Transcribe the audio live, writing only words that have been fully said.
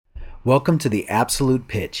Welcome to the Absolute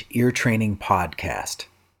Pitch Ear Training Podcast,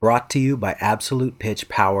 brought to you by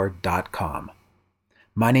AbsolutePitchPower.com.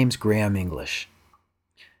 My name's Graham English.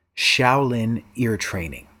 Shaolin Ear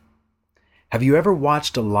Training. Have you ever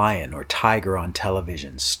watched a lion or tiger on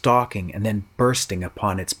television stalking and then bursting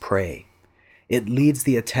upon its prey? It leads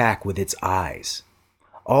the attack with its eyes.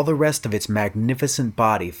 All the rest of its magnificent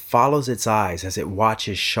body follows its eyes as it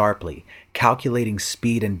watches sharply, calculating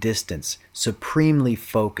speed and distance, supremely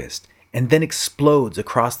focused, and then explodes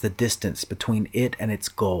across the distance between it and its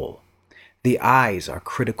goal. The eyes are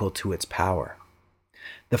critical to its power.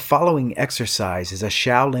 The following exercise is a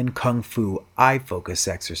Shaolin Kung Fu eye focus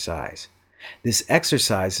exercise. This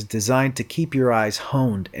exercise is designed to keep your eyes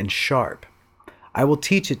honed and sharp. I will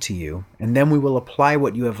teach it to you, and then we will apply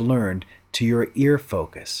what you have learned to your ear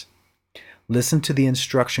focus. Listen to the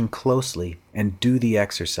instruction closely and do the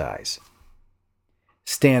exercise.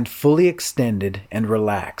 Stand fully extended and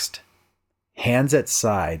relaxed. Hands at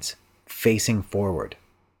sides, facing forward.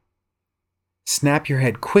 Snap your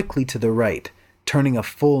head quickly to the right, turning a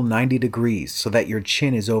full 90 degrees so that your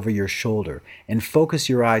chin is over your shoulder, and focus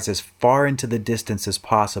your eyes as far into the distance as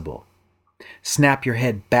possible. Snap your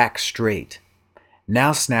head back straight.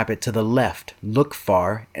 Now snap it to the left, look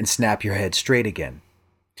far, and snap your head straight again.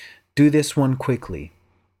 Do this one quickly.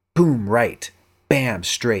 Boom right, bam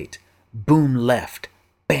straight. Boom left,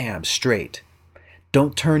 bam straight.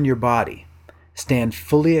 Don't turn your body. Stand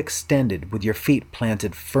fully extended with your feet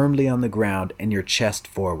planted firmly on the ground and your chest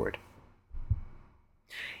forward.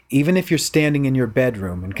 Even if you're standing in your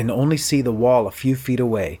bedroom and can only see the wall a few feet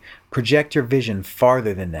away, project your vision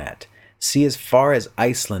farther than that. See as far as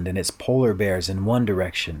Iceland and its polar bears in one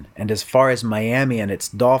direction, and as far as Miami and its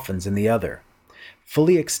dolphins in the other.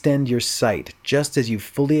 Fully extend your sight just as you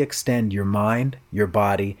fully extend your mind, your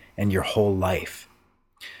body, and your whole life.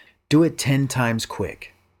 Do it 10 times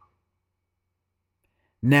quick.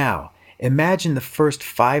 Now, imagine the first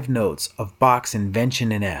 5 notes of Bach's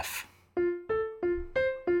Invention in F.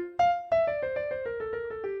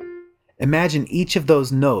 Imagine each of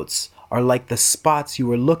those notes are like the spots you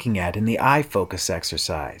were looking at in the eye focus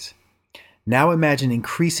exercise. Now imagine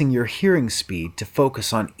increasing your hearing speed to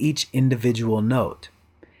focus on each individual note.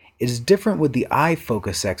 It is different with the eye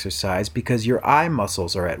focus exercise because your eye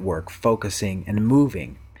muscles are at work focusing and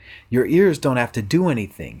moving. Your ears don't have to do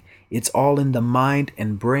anything. It's all in the mind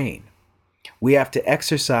and brain. We have to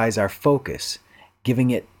exercise our focus,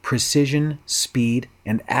 giving it precision, speed,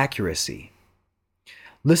 and accuracy.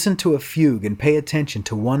 Listen to a fugue and pay attention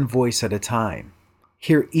to one voice at a time.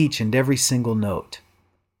 Hear each and every single note.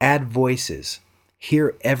 Add voices.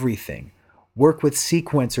 Hear everything. Work with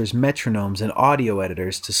sequencers, metronomes, and audio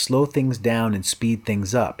editors to slow things down and speed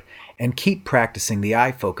things up, and keep practicing the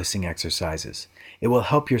eye focusing exercises. It will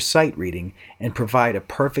help your sight reading and provide a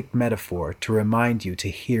perfect metaphor to remind you to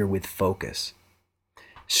hear with focus.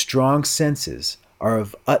 Strong senses are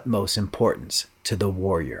of utmost importance to the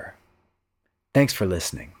warrior. Thanks for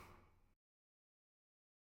listening.